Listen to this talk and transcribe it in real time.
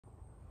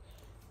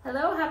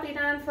Hello, happy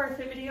on 4th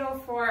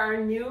video for our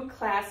new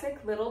classic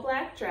little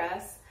black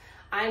dress.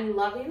 I'm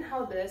loving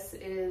how this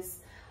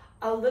is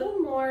a little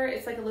more,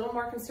 it's like a little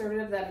more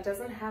conservative, that it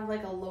doesn't have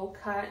like a low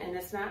cut and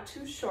it's not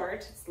too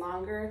short. It's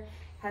longer,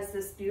 has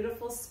this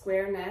beautiful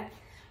square neck,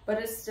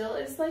 but it still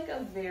is like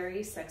a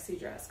very sexy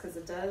dress because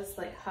it does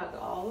like hug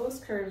all those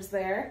curves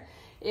there.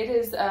 It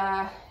is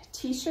a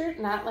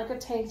t-shirt, not like a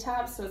tank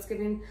top, so it's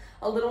giving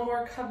a little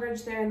more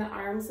coverage there in the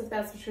arms if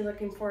that's what you're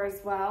looking for as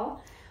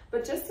well.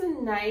 But just a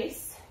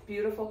nice,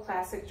 beautiful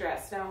classic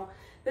dress. Now,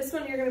 this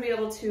one you're gonna be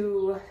able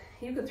to,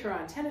 you could throw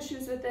on tennis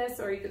shoes with this,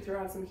 or you could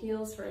throw on some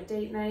heels for a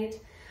date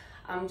night.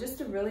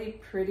 Just a really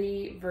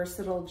pretty,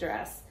 versatile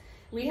dress.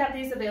 We have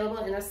these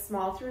available in a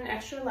small through an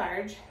extra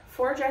large.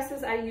 For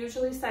dresses, I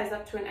usually size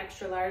up to an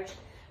extra large,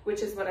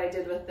 which is what I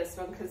did with this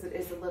one because it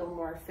is a little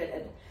more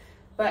fitted.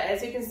 But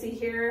as you can see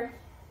here,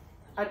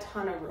 a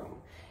ton of room.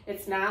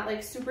 It's not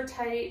like super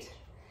tight.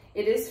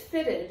 It is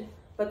fitted,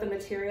 but the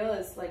material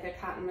is like a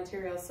cotton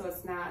material, so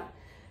it's not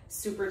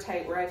super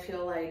tight where I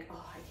feel like,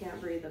 oh, I can't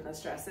breathe in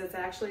this dress. It's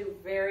actually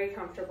very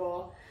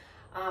comfortable.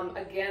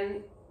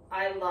 Again,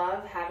 I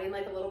love having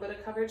like a little bit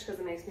of coverage because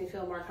it makes me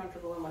feel more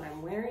comfortable in what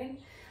I'm wearing.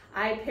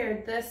 I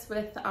paired this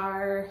with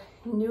our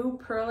new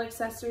pearl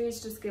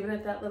accessories, just giving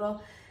it that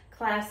little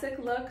classic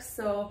look.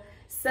 So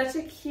such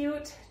a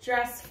cute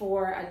dress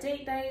for a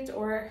date night,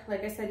 or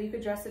like I said, you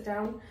could dress it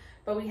down,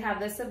 but we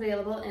have this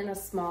available in a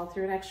small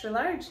through an extra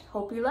large.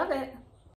 Hope you love it.